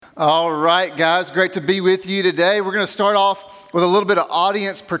All right, guys, great to be with you today. We're going to start off with a little bit of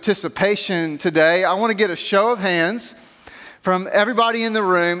audience participation today. I want to get a show of hands from everybody in the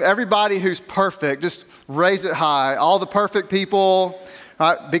room, everybody who's perfect. Just raise it high. All the perfect people.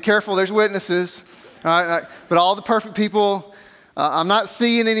 All right, be careful, there's witnesses. All right, but all the perfect people, I'm not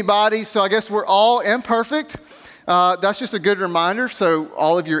seeing anybody, so I guess we're all imperfect. That's just a good reminder. So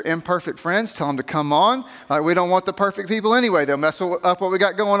all of your imperfect friends, tell them to come on. We don't want the perfect people anyway. They'll mess up what we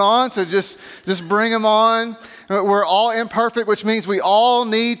got going on. So just bring them on. We're all imperfect, which means we all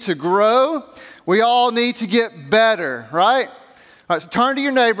need to grow. We all need to get better, right? All right, so turn to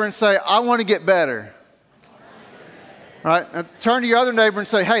your neighbor and say, I want to get better. All right, now turn to your other neighbor and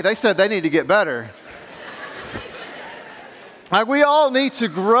say, hey, they said they need to get better. All right, we all need to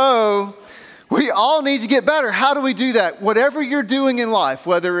grow. We all need to get better. How do we do that? Whatever you're doing in life,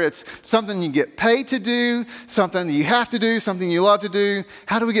 whether it's something you get paid to do, something you have to do, something you love to do,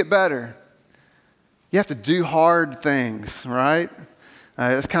 how do we get better? You have to do hard things, right?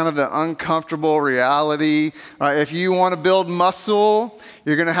 It's kind of the uncomfortable reality. If you want to build muscle,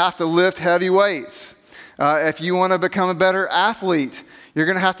 you're going to have to lift heavy weights. If you want to become a better athlete, you're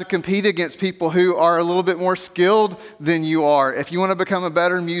going to have to compete against people who are a little bit more skilled than you are. If you want to become a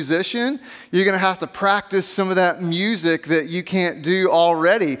better musician, you're going to have to practice some of that music that you can't do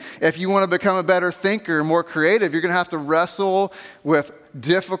already. If you want to become a better thinker, more creative, you're going to have to wrestle with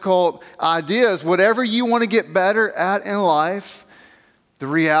difficult ideas. Whatever you want to get better at in life, the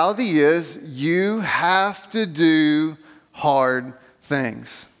reality is you have to do hard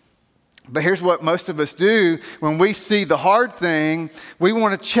things. But here's what most of us do. When we see the hard thing, we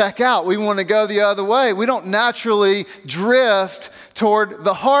want to check out. We want to go the other way. We don't naturally drift toward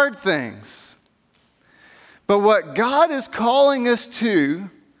the hard things. But what God is calling us to,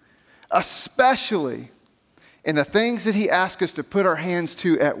 especially in the things that He asks us to put our hands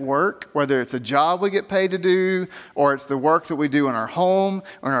to at work, whether it's a job we get paid to do, or it's the work that we do in our home,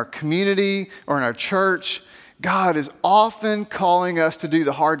 or in our community, or in our church, God is often calling us to do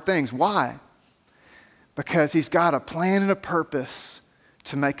the hard things. Why? Because He's got a plan and a purpose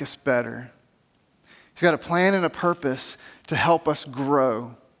to make us better. He's got a plan and a purpose to help us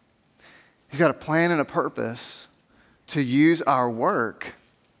grow. He's got a plan and a purpose to use our work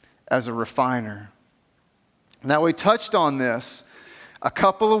as a refiner. Now, we touched on this a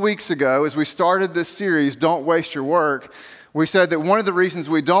couple of weeks ago as we started this series, Don't Waste Your Work. We said that one of the reasons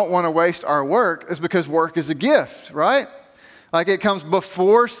we don't want to waste our work is because work is a gift, right? Like it comes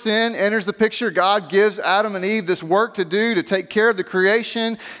before sin enters the picture. God gives Adam and Eve this work to do to take care of the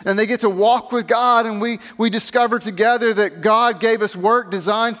creation, and they get to walk with God, and we discover together that God gave us work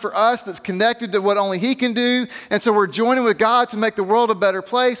designed for us that's connected to what only He can do, and so we're joining with God to make the world a better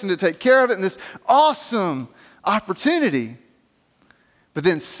place and to take care of it in this awesome opportunity. But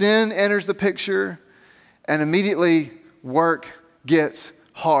then sin enters the picture, and immediately work gets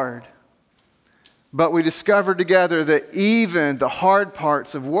hard. But we discovered together that even the hard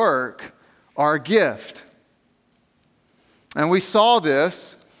parts of work are a gift. And we saw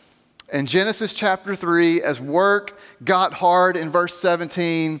this in Genesis chapter 3 as work got hard in verse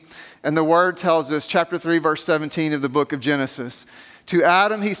 17. And the word tells us, chapter 3, verse 17 of the book of Genesis. To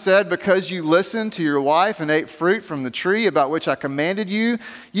Adam he said, because you listened to your wife and ate fruit from the tree about which I commanded you,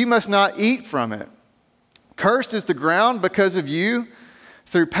 you must not eat from it. Cursed is the ground because of you.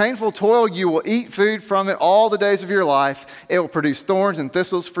 Through painful toil, you will eat food from it all the days of your life. It will produce thorns and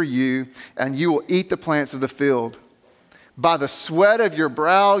thistles for you, and you will eat the plants of the field. By the sweat of your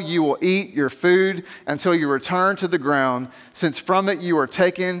brow, you will eat your food until you return to the ground, since from it you are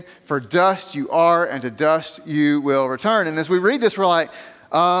taken, for dust you are, and to dust you will return. And as we read this, we're like,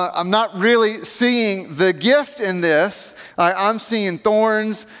 I'm not really seeing the gift in this. I'm seeing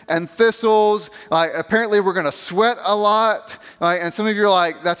thorns and thistles. Apparently we're going to sweat a lot. And some of you are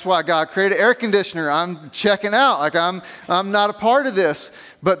like, that's why God created air conditioner. I'm checking out. I'm not a part of this.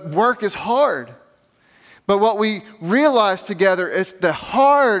 But work is hard. But what we realize together is the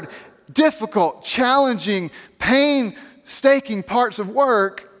hard, difficult, challenging, painstaking parts of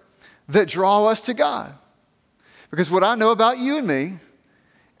work that draw us to God. Because what I know about you and me,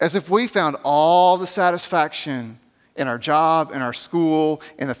 as if we found all the satisfaction in our job, in our school,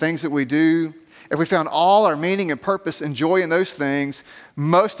 in the things that we do, if we found all our meaning and purpose and joy in those things,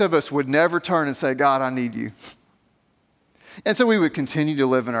 most of us would never turn and say, God, I need you. And so we would continue to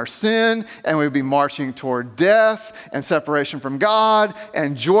live in our sin, and we would be marching toward death and separation from God,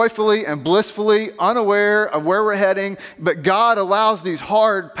 and joyfully and blissfully unaware of where we're heading. But God allows these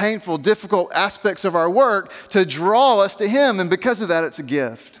hard, painful, difficult aspects of our work to draw us to Him, and because of that, it's a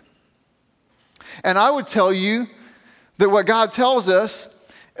gift. And I would tell you that what God tells us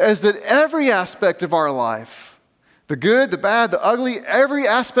is that every aspect of our life, the good, the bad, the ugly, every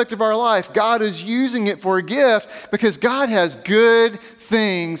aspect of our life, God is using it for a gift because God has good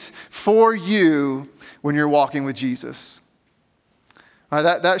things for you when you're walking with Jesus. All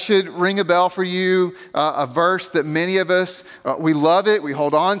right, that should ring a bell for you, a verse that many of us, we love it, we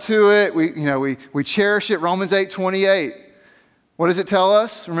hold on to it, we cherish it, Romans 8:28. What does it tell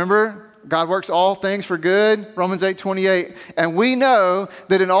us? Remember, God works all things for good, Romans 8:28. And we know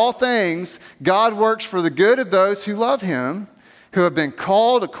that in all things, God works for the good of those who love him, who have been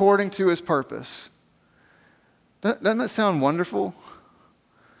called according to his purpose. Doesn't that sound wonderful?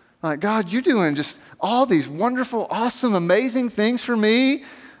 Like, God, you're doing just all these wonderful, awesome, amazing things for me.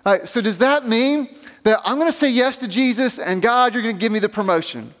 So does that mean that I'm going to say yes to Jesus and God, you're going to give me the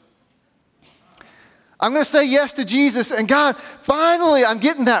promotion? I'm going to say yes to Jesus and God, finally, I'm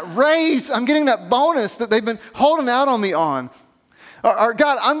getting that raise. I'm getting that bonus that they've been holding out on me on. Or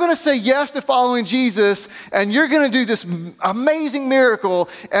God, I'm going to say yes to following Jesus and you're going to do this amazing miracle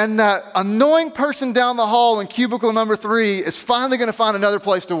and that annoying person down the hall in cubicle number 3 is finally going to find another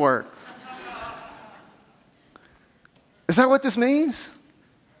place to work. Is that what this means?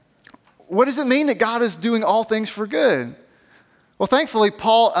 What does it mean that God is doing all things for good? Well, thankfully,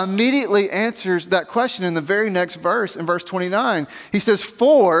 Paul immediately answers that question in the very next verse, in verse 29. He says,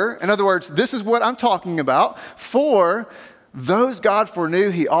 for, in other words, this is what I'm talking about, for those God foreknew,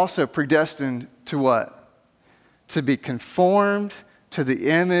 he also predestined to what? To be conformed to the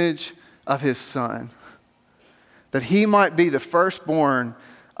image of his Son, that he might be the firstborn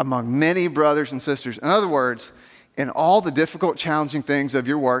among many brothers and sisters. In other words, in all the difficult, challenging things of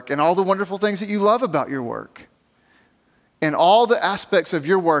your work and all the wonderful things that you love about your work, in all the aspects of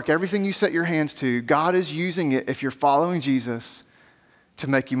your work, everything you set your hands to, God is using it, if you're following Jesus, to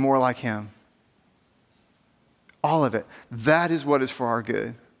make you more like him. All of it. That is what is for our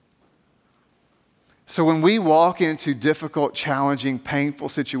good. So when we walk into difficult, challenging, painful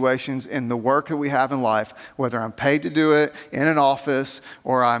situations in the work that we have in life, whether I'm paid to do it in an office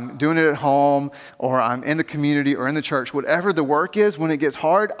or I'm doing it at home or I'm in the community or in the church, whatever the work is, when it gets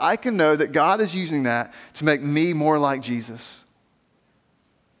hard, I can know that God is using that to make me more like Jesus.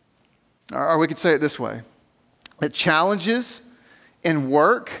 Or we could say it this way, that challenges in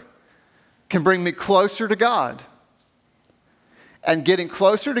work can bring me closer to God. And getting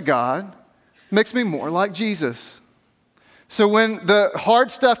closer to God makes me more like Jesus. So when the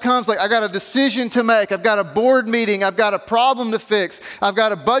hard stuff comes, like I got a decision to make, I've got a board meeting, I've got a problem to fix, I've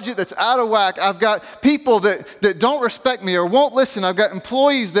got a budget that's out of whack, I've got people that don't respect me or won't listen, I've got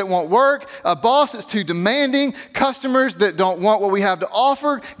employees that won't work, a boss that's too demanding, customers that don't want what we have to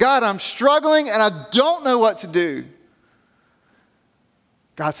offer. God, I'm struggling and I don't know what to do.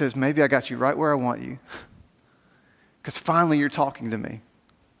 God says, maybe I got you right where I want you. Because finally you're talking to me.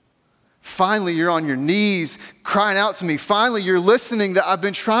 Finally you're on your knees crying out to me. Finally you're listening that I've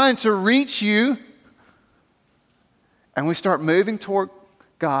been trying to reach you. And we start moving toward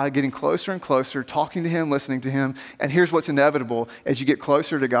God, getting closer and closer, talking to him, listening to him. And here's what's inevitable. As you get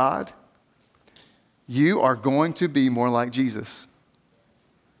closer to God, you are going to be more like Jesus.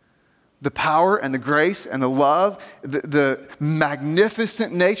 The power and the grace and the love, the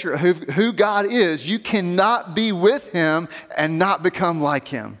magnificent nature of who God is, you cannot be with him and not become like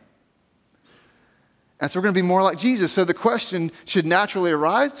him. And so we're going to be more like Jesus. So the question should naturally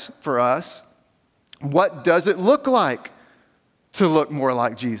arise for us, what does it look like to look more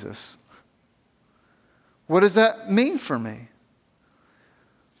like Jesus? What does that mean for me?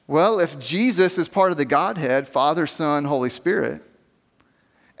 Well, if Jesus is part of the Godhead, Father, Son, Holy Spirit,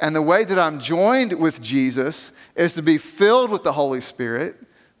 and the way that I'm joined with Jesus is to be filled with the Holy Spirit.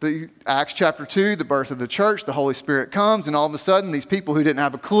 Acts chapter 2, the birth of the church, the Holy Spirit comes, and all of a sudden these people who didn't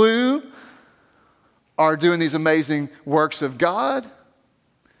have a clue are doing these amazing works of God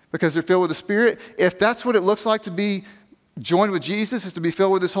because they're filled with the Spirit. If that's what it looks like to be joined with Jesus, is to be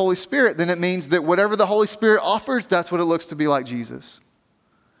filled with His Holy Spirit, then it means that whatever the Holy Spirit offers, that's what it looks to be like Jesus.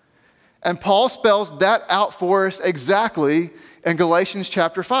 And Paul spells that out for us exactly in Galatians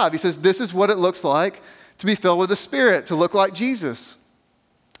chapter 5. He says, this is what it looks like to be filled with the Spirit, to look like Jesus.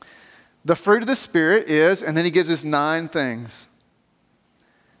 The fruit of the Spirit is, and then he gives us 9 things.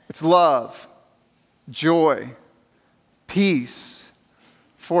 It's love, joy, peace,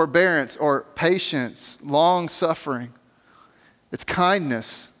 forbearance or patience, long-suffering. It's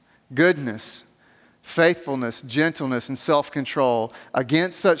kindness, goodness, faithfulness, gentleness, and self-control.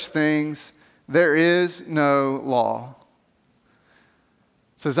 Against such things, there is no law.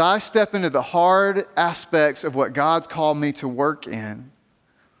 So as I step into the hard aspects of what God's called me to work in,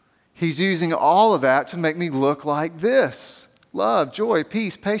 He's using all of that to make me look like this. love, joy,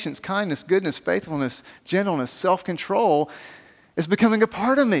 peace, patience, kindness, goodness, faithfulness, gentleness, self-control is becoming a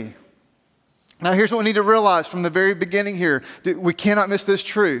part of me. Now, here's what we need to realize from the very beginning here. We cannot miss this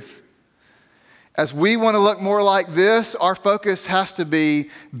truth. As we want to look more like this, our focus has to be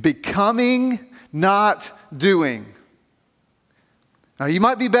becoming, not doing. Now, you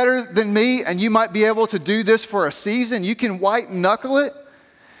might be better than me, and you might be able to do this for a season. You can white knuckle it,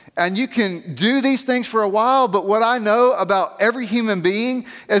 and you can do these things for a while, but what I know about every human being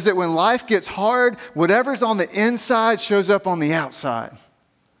is that when life gets hard, whatever's on the inside shows up on the outside.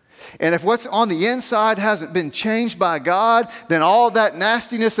 And if what's on the inside hasn't been changed by God, then all that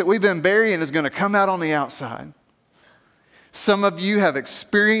nastiness that we've been burying is going to come out on the outside. Some of you have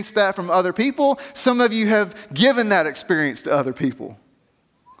experienced that from other people. Some of you have given that experience to other people.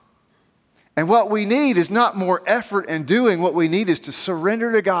 And what we need is not more effort in doing. What we need is to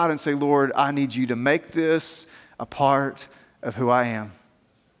surrender to God and say, Lord, I need you to make this a part of who I am.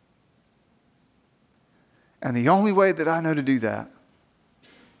 And the only way that I know to do that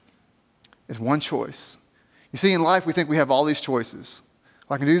is one choice. You see, in life, we think we have all these choices.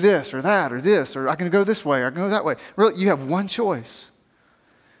 Well, I can do this, or that, or this, or I can go this way, or I can go that way. Really, you have one choice.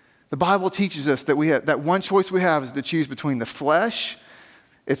 The Bible teaches us that one choice we have is to choose between the flesh.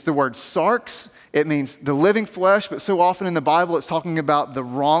 It's the word sarx. It means the living flesh, but so often in the Bible, it's talking about the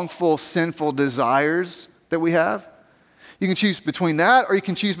wrongful, sinful desires that we have. You can choose between that, or you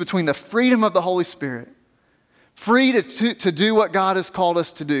can choose between the freedom of the Holy Spirit. Free to do what God has called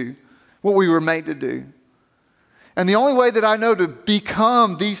us to do, what we were made to do. And the only way that I know to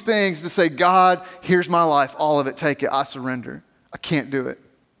become these things is to say, God, here's my life, all of it, take it, I surrender. I can't do it.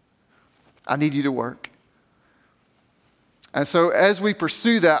 I need you to work. And so as we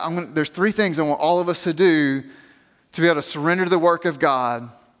pursue that, there's three things I want all of us to do to be able to surrender to the work of God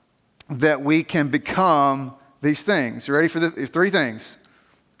that we can become these things. You ready for the three things?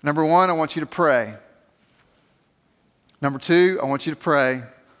 Number one, I want you to pray. Number two, I want you to pray.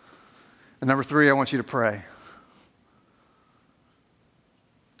 And number three, I want you to pray.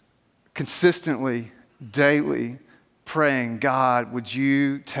 Consistently, daily, praying, God, would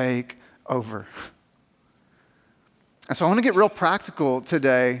you take over? And so I want to get real practical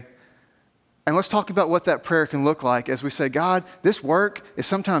today, and let's talk about what that prayer can look like as we say, God, this work is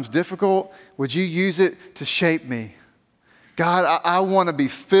sometimes difficult. Would you use it to shape me? God, I want to be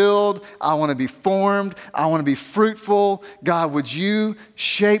filled. I want to be formed. I want to be fruitful. God, would you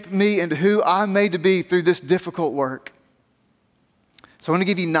shape me into who I'm made to be through this difficult work? So I want to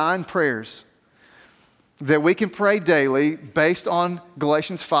give you 9 prayers that we can pray daily based on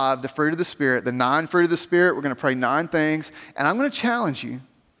Galatians 5, the fruit of the Spirit, the 9 fruit of the Spirit. We're going to pray 9 things, and I'm going to challenge you.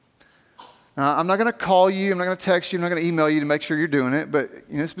 I'm not going to call you. I'm not going to text you. I'm not going to email you to make sure you're doing it, but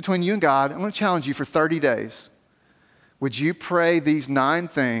it's between you and God. I'm going to challenge you for 30 days. Would you pray these 9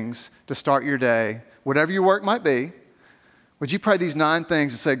 things to start your day, whatever your work might be? Would you pray these 9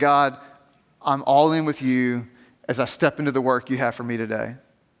 things and say, God, I'm all in with you as I step into the work you have for me today?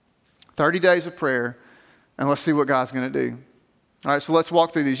 30 days of prayer, and let's see what God's going to do. All right, so let's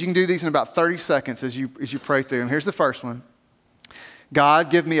walk through these. You can do these in about 30 seconds as you pray through them. Here's the first one.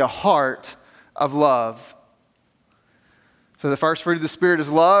 God, give me a heart of love. So the first fruit of the Spirit is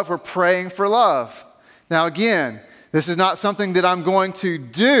love. We're praying for love. Now again, this is not something that I'm going to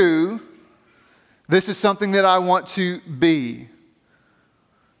do. This is something that I want to be.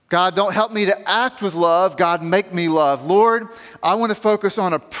 God, don't help me to act with love. God, make me love. Lord, I want to focus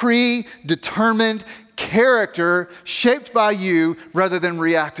on a predetermined character shaped by you rather than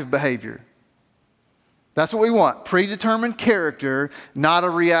reactive behavior. That's what we want. Predetermined character, not a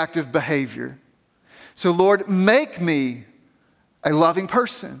reactive behavior. So Lord, make me a loving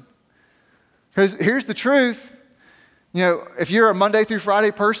person. Because here's the truth. If you're a Monday through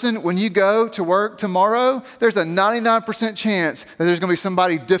Friday person, when you go to work tomorrow, there's a 99% chance that there's going to be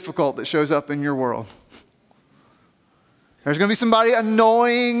somebody difficult that shows up in your world. There's going to be somebody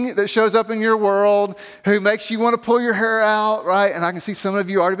annoying that shows up in your world who makes you want to pull your hair out, right? And I can see some of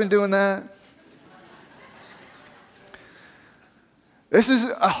you already been doing that. This is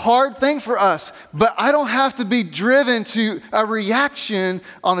a hard thing for us, but I don't have to be driven to a reaction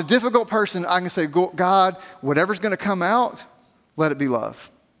on a difficult person. I can say, God, whatever's going to come out, let it be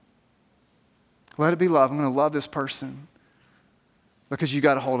love. Let it be love. I'm going to love this person because you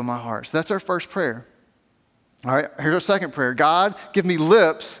got a hold of my heart. So that's our first prayer. All right, here's our second prayer. God, give me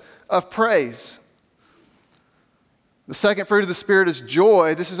lips of praise. The second fruit of the Spirit is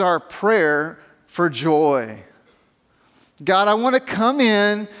joy. This is our prayer for joy. God, I want to come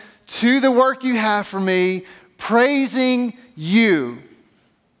in to the work you have for me, praising you.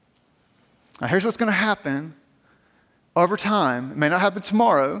 Now, here's what's going to happen. over time, it may not happen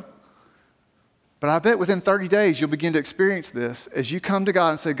tomorrow, but I bet within 30 days you'll begin to experience this. As you come to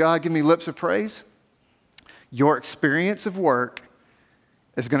God and say, God, give me lips of praise, your experience of work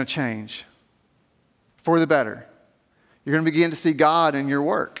is going to change for the better. You're going to begin to see God in your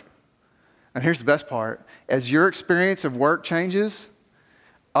work. And here's the best part. As your experience of work changes,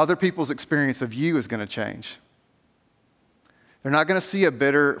 other people's experience of you is going to change. They're not going to see a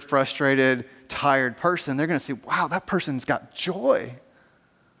bitter, frustrated, tired person. They're going to see, wow, that person's got joy.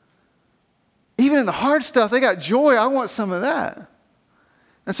 Even in the hard stuff, they got joy. I want some of that.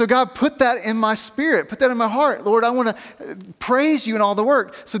 And so God, put that in my spirit, put that in my heart. Lord, I want to praise you in all the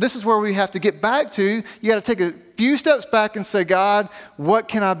work. So this is where we have to get back to. You got to take a few steps back and say, God, what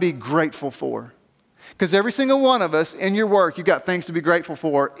can I be grateful for? Because every single one of us in your work, you've got things to be grateful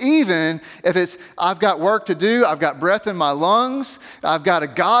for. Even if it's, I've got work to do, I've got breath in my lungs, I've got a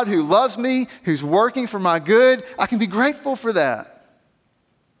God who loves me, who's working for my good, I can be grateful for that.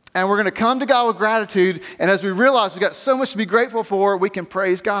 And we're going to come to God with gratitude. And as we realize we've got so much to be grateful for, we can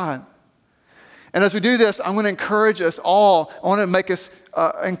praise God. And as we do this, I'm going to encourage us all. I want to make us,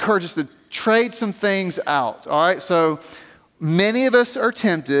 encourage us to trade some things out. All right. So many of us are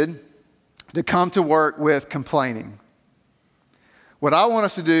tempted to come to work with complaining. What I want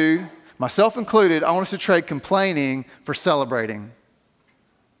us to do, myself included, I want us to trade complaining for celebrating.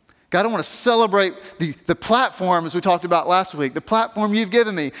 God, I want to celebrate the platform, as we talked about last week, the platform you've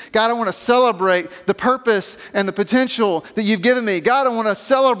given me. God, I want to celebrate the purpose and the potential that you've given me. God, I want to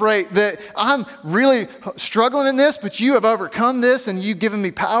celebrate that I'm really struggling in this, but you have overcome this and you've given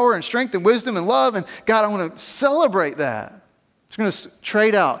me power and strength and wisdom and love. And God, I want to celebrate that. I'm just going to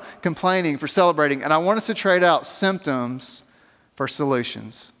trade out complaining for celebrating. And I want us to trade out symptoms for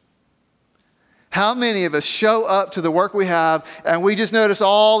solutions. How many of us show up to the work we have and we just notice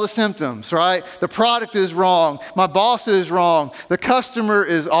all the symptoms, right? The product is wrong. My boss is wrong. The customer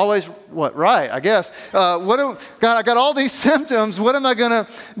is always, right, I guess. God, I got all these symptoms. What am I going to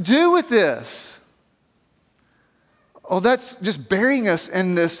do with this? Oh, that's just burying us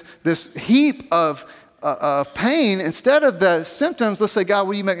in this heap of pain. Instead of the symptoms, let's say, God,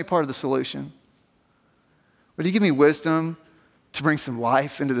 will you make me part of the solution? Will you give me wisdom to bring some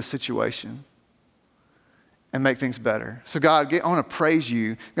life into the situation and make things better? So God, I want to praise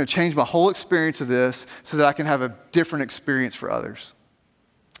you. I'm going to change my whole experience of this so that I can have a different experience for others.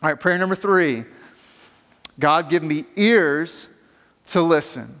 All right, prayer number 3. God, give me ears to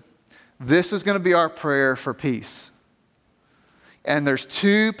listen. This is going to be our prayer for peace. And there's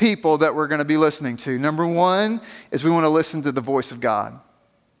 2 people that we're going to be listening to. Number 1 is we want to listen to the voice of God.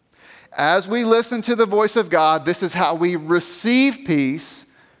 As we listen to the voice of God, this is how we receive peace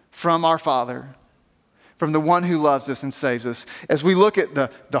from our Father, from the one who loves us and saves us. As we look at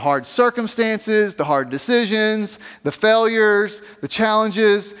the hard circumstances, the hard decisions, the failures, the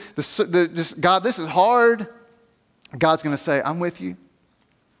challenges, God, this is hard. God's going to say, I'm with you.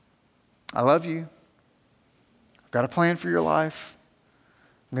 I love you. I've got a plan for your life.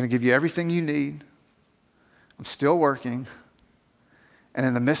 I'm going to give you everything you need. I'm still working. And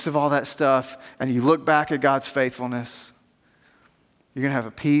in the midst of all that stuff, and you look back at God's faithfulness, you're going to have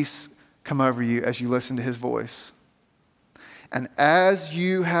a peace come over you as you listen to his voice. And as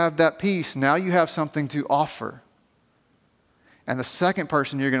you have that peace, now you have something to offer. And the second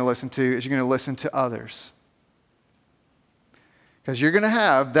person you're going to listen to is you're going to listen to others. Because you're going to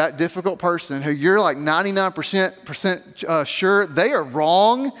have that difficult person who you're like 99% sure they are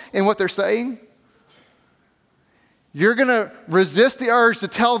wrong in what they're saying. You're going to resist the urge to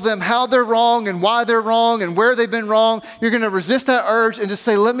tell them how they're wrong and why they're wrong and where they've been wrong. You're going to resist that urge and just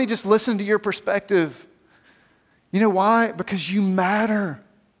say, let me just listen to your perspective. You know why? Because you matter.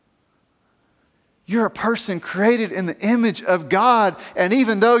 You're a person created in the image of God, and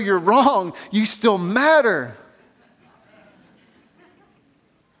even though you're wrong, you still matter.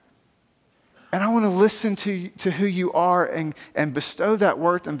 And I want to listen to who you are and bestow that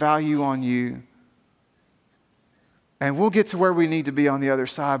worth and value on you. And we'll get to where we need to be on the other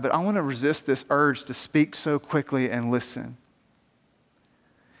side, but I want to resist this urge to speak so quickly and listen.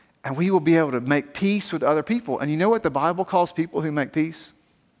 And we will be able to make peace with other people. And you know what the Bible calls people who make peace?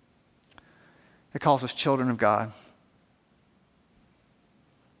 It calls us children of God.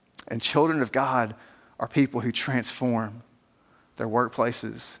 And children of God are people who transform their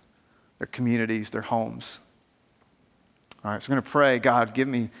workplaces, their communities, their homes. All right, so we're going to pray, God, give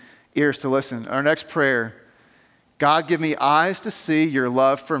me ears to listen. Our next prayer, God, give me eyes to see your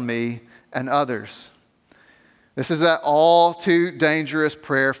love for me and others. This is that all too dangerous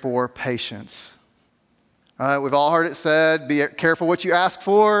prayer for patience. All right, we've all heard it said, be careful what you ask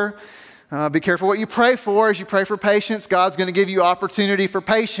for. Be careful what you pray for. As you pray for patience, God's going to give you opportunity for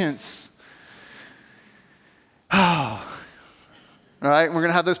patience. Oh, all right? We're going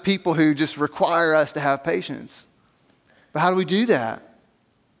to have those people who just require us to have patience. But how do we do that?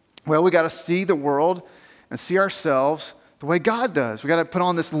 Well, we got to see the world and see ourselves the way God does. We got to put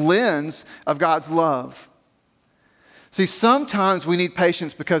on this lens of God's love. See, sometimes we need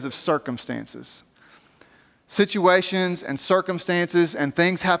patience because of circumstances. Situations and circumstances and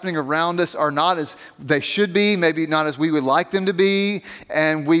things happening around us are not as they should be, maybe not as we would like them to be,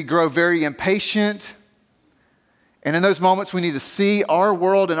 and we grow very impatient. And in those moments, we need to see our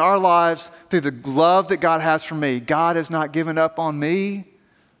world and our lives through the love that God has for me. God has not given up on me.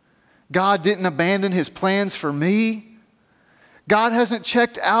 God didn't abandon his plans for me. God hasn't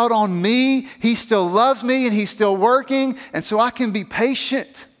checked out on me. He still loves me and he's still working. And so I can be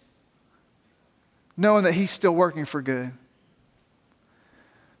patient, knowing that he's still working for good.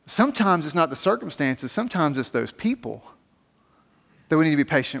 Sometimes it's not the circumstances. Sometimes it's those people that we need to be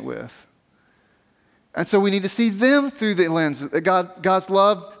patient with. And so we need to see them through the lens of God's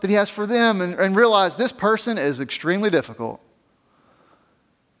love that he has for them and realize this person is extremely difficult,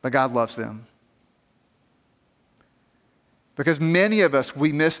 but God loves them. Because many of us,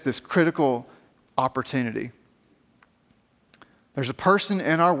 we miss this critical opportunity. There's a person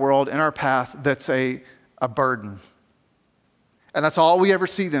in our world, in our path, that's a burden. And that's all we ever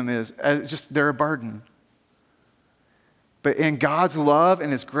see them is, just they're a burden. But in God's love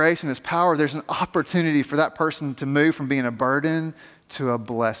and his grace and his power, there's an opportunity for that person to move from being a burden to a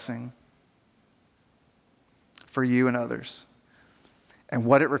blessing for you and others. And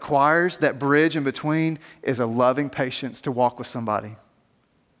what it requires, that bridge in between, is a loving patience to walk with somebody.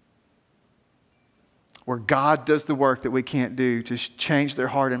 Where God does the work that we can't do to change their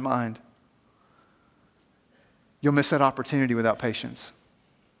heart and mind. You'll miss that opportunity without patience.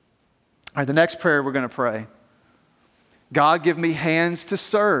 All right, the next prayer we're going to pray. God, give me hands to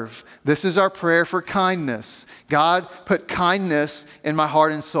serve. This is our prayer for kindness. God, put kindness in my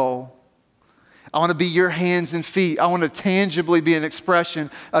heart and soul. I want to be your hands and feet. I want to tangibly be an expression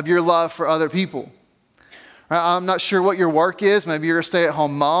of your love for other people. I'm not sure what your work is. Maybe you're a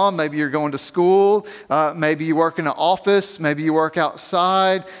stay-at-home mom. Maybe you're going to school. Maybe you work in an office. Maybe you work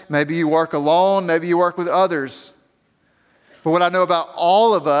outside. Maybe you work alone. Maybe you work with others. But what I know about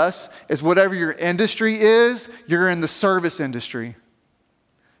all of us is whatever your industry is, you're in the service industry.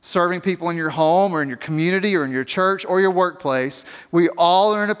 Serving people in your home or in your community or in your church or your workplace. We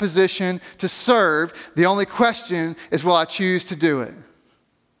all are in a position to serve. The only question is, will I choose to do it?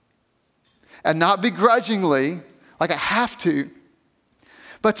 And not begrudgingly, like I have to,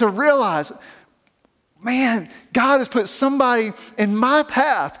 but to realize, man, God has put somebody in my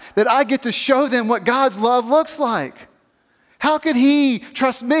path that I get to show them what God's love looks like. How could he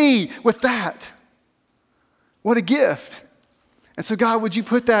trust me with that? What a gift. And so, God, would you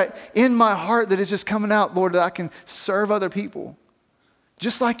put that in my heart that is just coming out, Lord, that I can serve other people.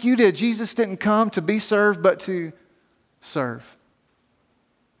 Just like you did. Jesus didn't come to be served, but to serve.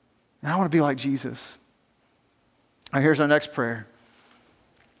 And I want to be like Jesus. All right, here's our next prayer.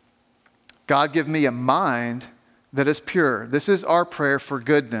 God, give me a mind that is pure. This is our prayer for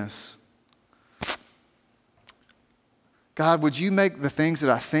goodness. God, would you make the things that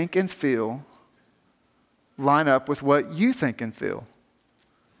I think and feel line up with what you think and feel?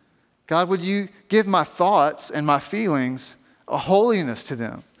 God, would you give my thoughts and my feelings a holiness to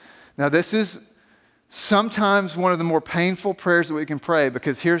them? Now, this is sometimes one of the more painful prayers that we can pray,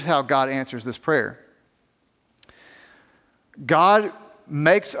 because here's how God answers this prayer. God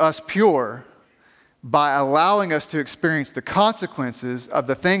makes us pure by allowing us to experience the consequences of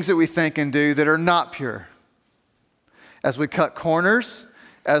the things that we think and do that are not pure. As we cut corners,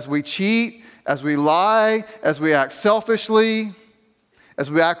 as we cheat, as we lie, as we act selfishly, as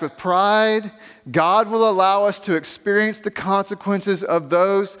we act with pride, God will allow us to experience the consequences of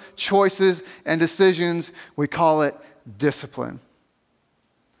those choices and decisions. We call it discipline.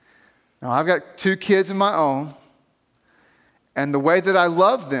 Now, I've got 2 kids of my own, and the way that I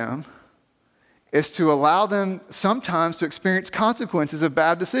love them is to allow them sometimes to experience consequences of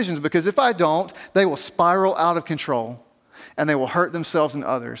bad decisions, because if I don't, they will spiral out of control. And they will hurt themselves and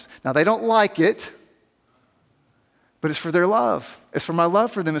others. Now, they don't like it, but it's for their love. It's for my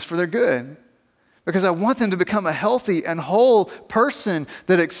love for them. It's for their good. Because I want them to become a healthy and whole person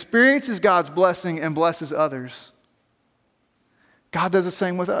that experiences God's blessing and blesses others. God does the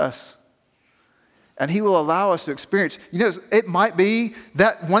same with us. And he will allow us to experience. You know, it might be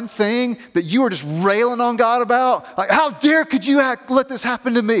that one thing that you were just railing on God about. Like, how dare could you let this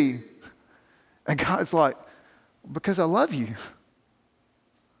happen to me? And God's like, because I love you.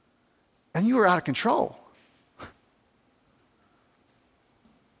 and you are out of control.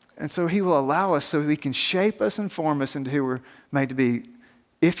 And so he will allow us so he can shape us and form us into who we're made to be.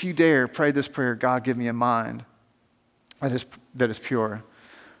 If you dare, pray this prayer, God, give me a mind that is pure.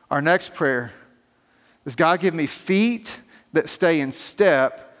 Our next prayer is, God, give me feet that stay in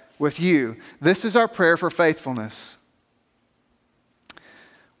step with you. This is our prayer for faithfulness.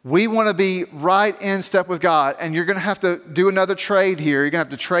 We want to be right in step with God, and you're going to have to do another trade here. You're going to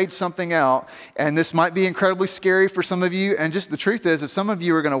have to trade something out, and this might be incredibly scary for some of you, and just the truth is that some of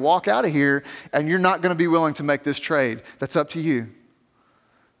you are going to walk out of here, and you're not going to be willing to make this trade. That's up to you.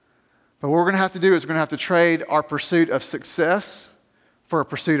 But what we're going to have to do is we're going to have to trade our pursuit of success for a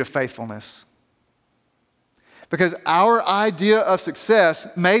pursuit of faithfulness. Because our idea of success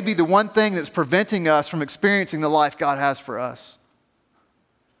may be the one thing that's preventing us from experiencing the life God has for us.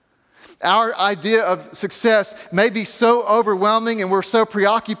 Our idea of success may be so overwhelming and we're so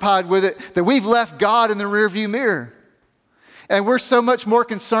preoccupied with it that we've left God in the rearview mirror. And we're so much more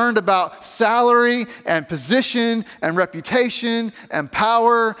concerned about salary and position and reputation and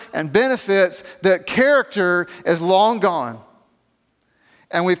power and benefits that character is long gone.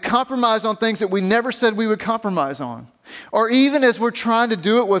 And we've compromised on things that we never said we would compromise on. Or even as we're trying to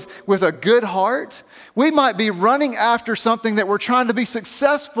do it with a good heart, we might be running after something that we're trying to be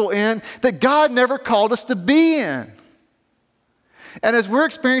successful in that God never called us to be in. And as we're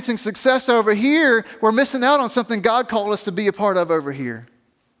experiencing success over here, we're missing out on something God called us to be a part of over here.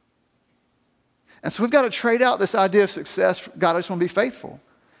 And so we've got to trade out this idea of success. God, I just want to be faithful.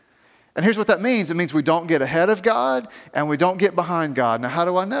 And here's what that means. It means we don't get ahead of God and we don't get behind God. Now, how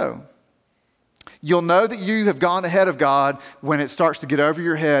do I know? You'll know that you have gone ahead of God when it starts to get over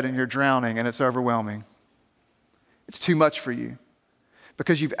your head and you're drowning and it's overwhelming. It's too much for you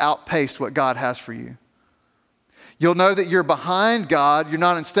because you've outpaced what God has for you. You'll know that you're behind God, you're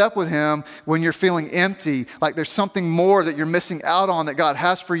not in step with Him when you're feeling empty, like there's something more that you're missing out on that God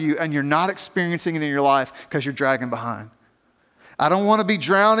has for you and you're not experiencing it in your life because you're dragging behind. I don't want to be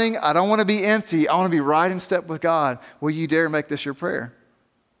drowning. I don't want to be empty. I want to be right in step with God. Will you dare make this your prayer?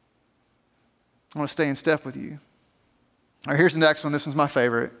 I want to stay in step with you. All right, here's the next one. This one's my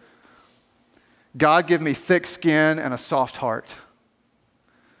favorite. God, give me thick skin and a soft heart.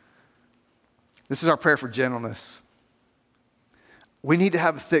 This is our prayer for gentleness. We need to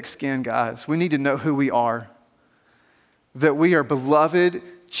have a thick skin, guys. We need to know who we are. That we are beloved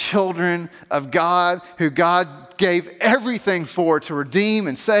children of God, who God gave everything for to redeem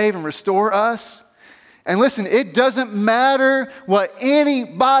and save and restore us. And listen, it doesn't matter what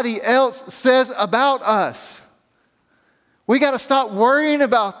anybody else says about us. We got to stop worrying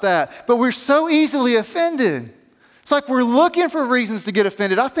about that. But we're so easily offended. It's like we're looking for reasons to get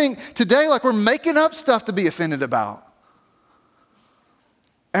offended. I think today, like we're making up stuff to be offended about.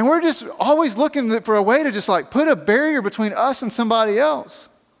 And we're just always looking for a way to just like put a barrier between us and somebody else.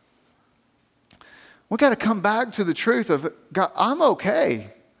 We got to come back to the truth of, God, I'm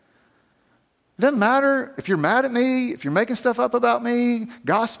okay. It doesn't matter if you're mad at me, if you're making stuff up about me,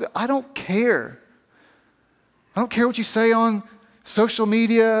 gossip. I don't care. I don't care what you say on social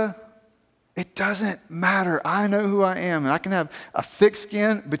media. It doesn't matter. I know who I am, and I can have a thick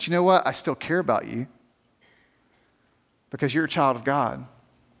skin, but you know what? I still care about you because you're a child of God.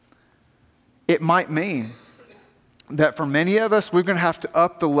 It might mean that for many of us, we're going to have to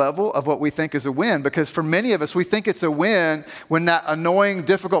up the level of what we think is a win, because for many of us, we think it's a win when that annoying,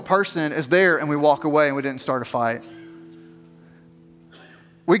 difficult person is there and we walk away and we didn't start a fight.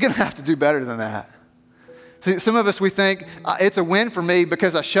 We're going to have to do better than that. See, some of us, we think it's a win for me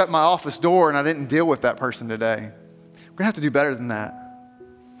because I shut my office door and I didn't deal with that person today. We're going to have to do better than that.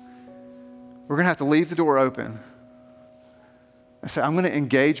 We're going to have to leave the door open and say, I'm going to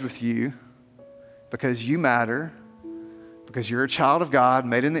engage with you because you matter, because you're a child of God,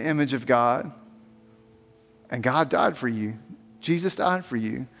 made in the image of God, and God died for you. Jesus died for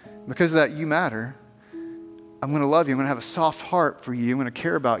you. Because of that, you matter. I'm going to love you. I'm going to have a soft heart for you. I'm going to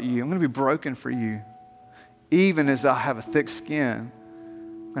care about you. I'm going to be broken for you. Even as I have a thick skin,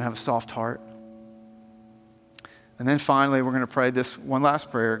 I'm going to have a soft heart. And then finally, we're going to pray this one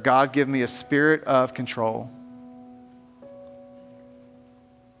last prayer. God, give me a spirit of control.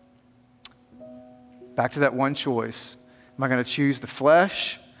 Back to that one choice. Am I going to choose the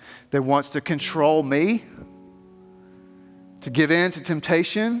flesh that wants to control me, to give in to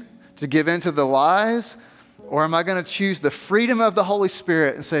temptation, to give in to the lies? Or am I going to choose the freedom of the Holy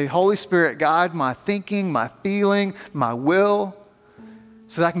Spirit and say, Holy Spirit, guide my thinking, my feeling, my will,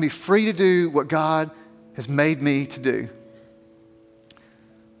 so that I can be free to do what God has made me to do?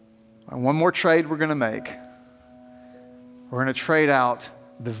 And one more trade we're going to make. We're going to trade out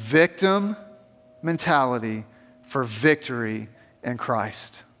the victim mentality for victory in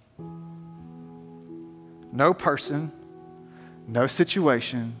Christ. No person, no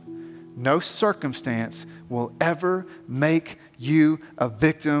situation, no circumstance will ever make you a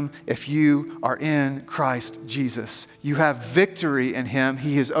victim if you are in Christ Jesus. You have victory in him.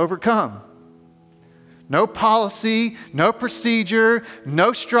 He has overcome. No policy, no procedure,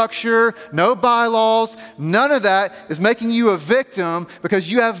 no structure, no bylaws, none of that is making you a victim because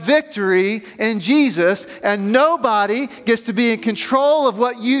you have victory in Jesus, and nobody gets to be in control of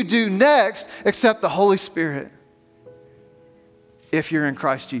what you do next except the Holy Spirit if you're in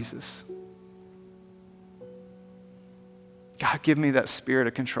Christ Jesus. God, give me that spirit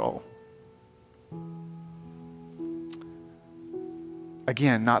of control.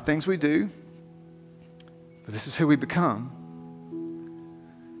 Again, not things we do, but this is who we become.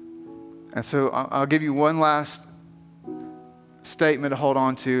 And so I'll give you one last statement to hold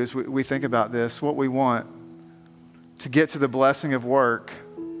on to as we think about this. What we want to get to the blessing of work,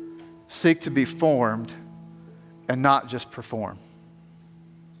 seek to be formed and not just perform.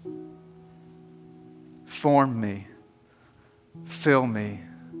 Form me, fill me,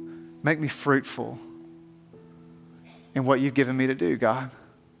 make me fruitful in what you've given me to do, God.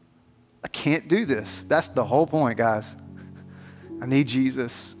 I can't do this. That's the whole point, guys. I need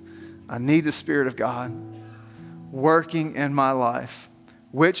Jesus. I need the Spirit of God working in my life,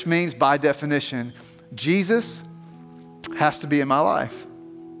 which means by definition, Jesus has to be in my life.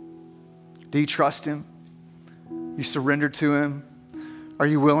 Do you trust him? You surrender to him? Are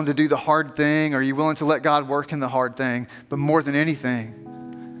you willing to do the hard thing? Are you willing to let God work in the hard thing? But more than anything,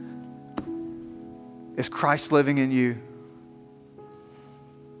 is Christ living in you?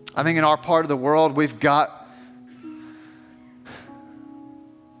 I think in our part of the world, we've got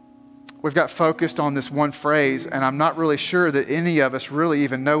focused on this one phrase, and I'm not really sure that any of us really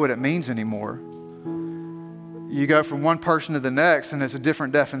even know what it means anymore. You go from one person to the next, and it's a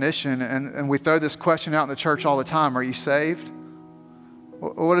different definition, and we throw this question out in the church all the time. Are you saved?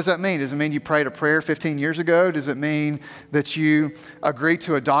 What does that mean? Does it mean you prayed a prayer 15 years ago? Does it mean that you agree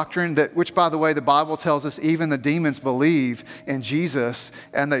to a doctrine which, by the way, the Bible tells us even the demons believe in Jesus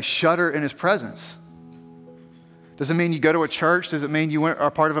and they shudder in his presence? Does it mean you go to a church? Does it mean you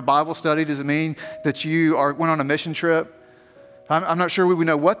are part of a Bible study? Does it mean that you went on a mission trip? I'm not sure we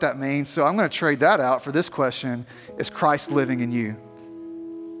know what that means, so I'm going to trade that out for this question. Is Christ living in you?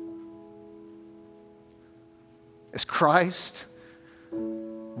 Is Christ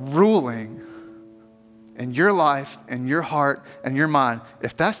ruling in your life, in your heart, and your mind?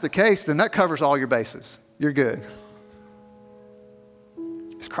 If that's the case, then that covers all your bases. You're good.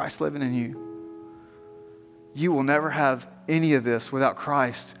 Is Christ living in you? You will never have any of this without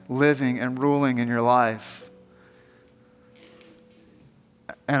Christ living and ruling in your life.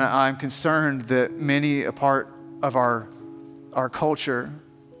 And I'm concerned that many a part of our culture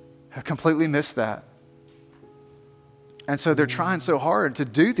have completely missed that. And so they're trying so hard to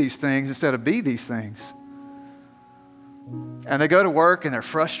do these things instead of be these things. And they go to work and they're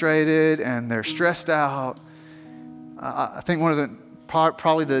frustrated and they're stressed out. I think one of the,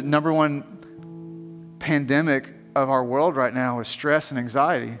 probably the number one pandemic of our world right now is stress and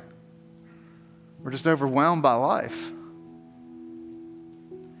anxiety. We're just overwhelmed by life.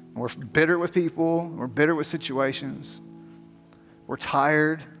 We're bitter with people. We're bitter with situations. We're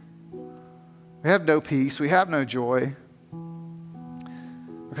tired. We have no peace. We have no joy.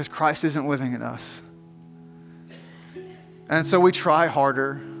 Because Christ isn't living in us. And so we try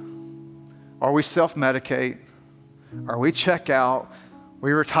harder, or we self-medicate, or we check out,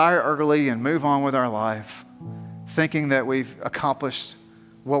 we retire early and move on with our life, thinking that we've accomplished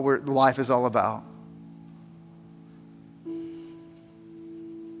what life is all about.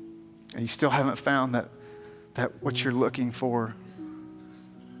 And you still haven't found that what you're looking for,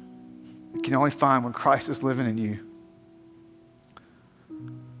 you can only find when Christ is living in you.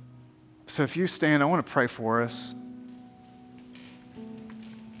 So if you stand, I want to pray for us.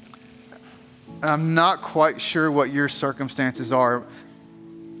 I'm not quite sure what your circumstances are.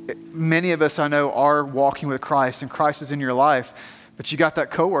 Many of us I know are walking with Christ, and Christ is in your life, but you got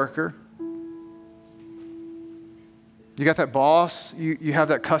that coworker. You got that boss. You have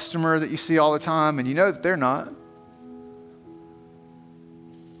that customer that you see all the time, and you know that they're not.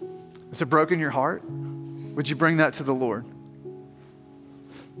 Has it broken your heart? Would you bring that to the Lord?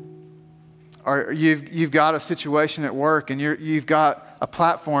 Or you've got a situation at work and you've got a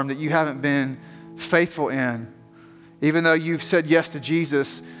platform that you haven't been faithful in. Even though you've said yes to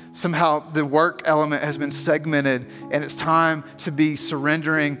Jesus, somehow the work element has been segmented, and it's time to be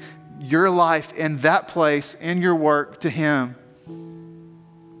surrendering your life in that place, in your work, to him.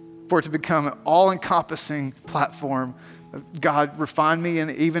 for it to become an all-encompassing platform. God, refine me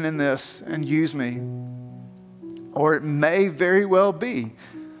even in this and use me. Or it may very well be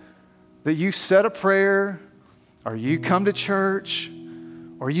that you said a prayer, or you come to church,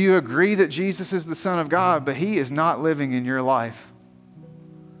 or you agree that Jesus is the Son of God, but he is not living in your life.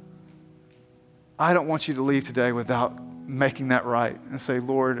 I don't want you to leave today without making that right and say,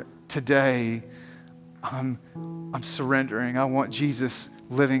 Lord, today I'm surrendering. I want Jesus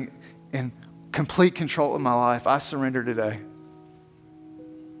living in complete control of my life. I surrender today.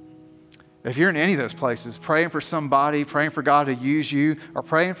 If you're in any of those places, praying for somebody, praying for God to use you, or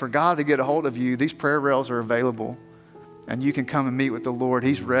praying for God to get a hold of you, these prayer rails are available. And you can come and meet with the Lord.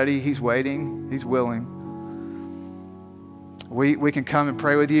 He's ready. He's waiting. He's willing. We can come and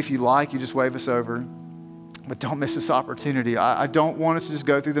pray with you if you like. You just wave us over. But don't miss this opportunity. I don't want us to just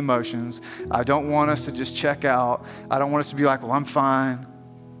go through the motions. I don't want us to just check out. I don't want us to be like, well, I'm fine.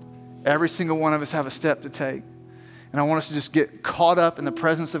 Every single one of us have a step to take. And I want us to just get caught up in the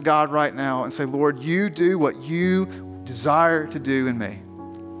presence of God right now and say, Lord, you do what you desire to do in me.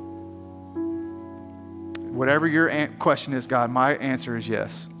 Whatever your question is, God, my answer is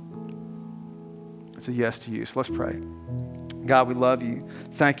yes. It's a yes to you. So let's pray. God, we love you.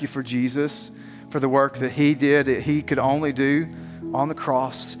 Thank you for Jesus, for the work that he did, that he could only do on the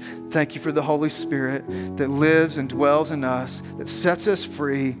cross. Thank you for the Holy Spirit that lives and dwells in us, that sets us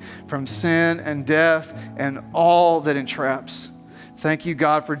free from sin and death and all that entraps. Thank you,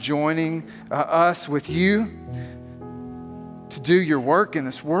 God, for joining us with you to do your work in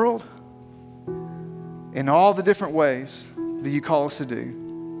this world in all the different ways that you call us to do.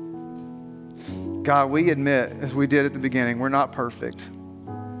 God, we admit, as we did at the beginning, we're not perfect.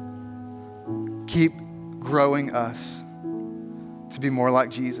 Keep growing us to be more like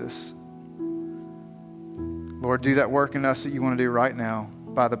Jesus. Lord, do that work in us that you want to do right now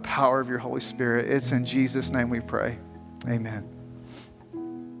by the power of your Holy Spirit. It's in Jesus' name we pray. Amen.